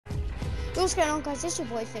what's going on, guys? It's your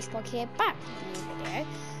boy Fishbug here, back with a new video.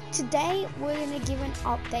 Today we're going to give an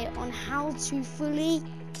update on how to fully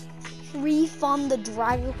refund the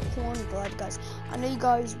dragacorn blood, guys. I know you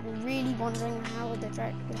guys were really wondering how you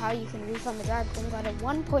can refund the dragacorn blood at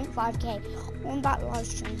 1.5k on that live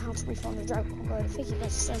stream, how to refund the dragacorn blood. Thank you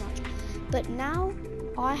guys so much. But now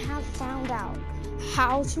I have found out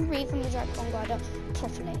how to refund the dragacorn blood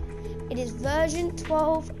properly. It is version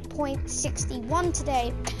 12.61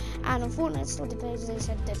 today, and unfortunately it's still debated. They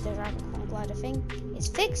said that the dragacorn glider thing is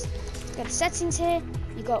fixed. Go to settings here,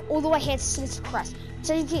 you go all the way here to submit a request.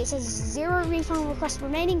 So you can see it says 0 refund requests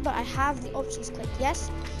remaining, but I have the options clicked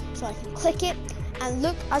yes, so I can click it, and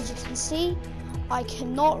look, as you can see, I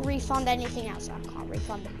cannot refund anything else. I can't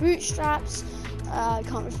refund the bootstraps, I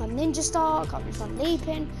can't refund Ninja Star, I can't refund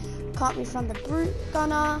Leaping, can't refund the Brute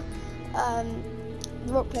Gunner,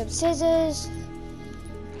 rock, paper, scissors,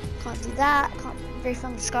 can't do that, can't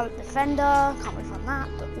refund the Scarlet Defender, can't refund that,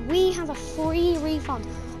 but we have a free refund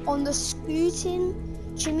on the Scooting,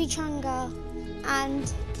 Chimichanga,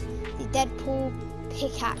 and the Deadpool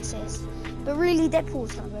pickaxes. But really,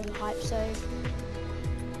 Deadpool's kind of overhyped, so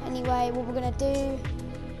anyway, what we're gonna do,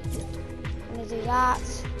 we're gonna do that.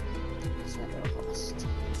 Submit the request.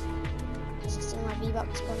 Still my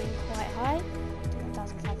V-Bucks going quite high,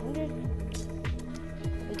 1,500.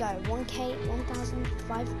 We go 1k,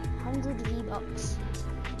 1,500 V-Bucks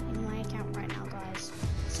in my account right now, guys.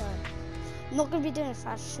 So I'm not going to be doing a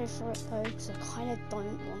fast shift for it though, because I kind of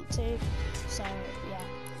don't want to. So yeah,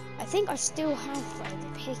 I think I still have though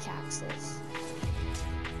the pickaxes.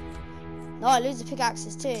 No, I lose the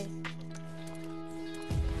pickaxes too.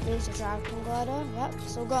 Lose the dragon glider. Yep,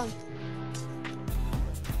 it's all gone.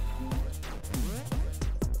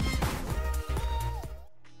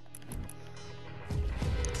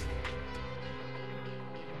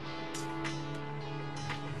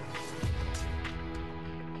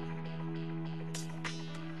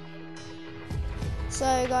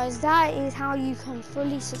 So guys, that is how you can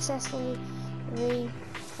fully successfully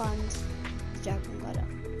refund the dragon glider.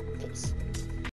 Peace.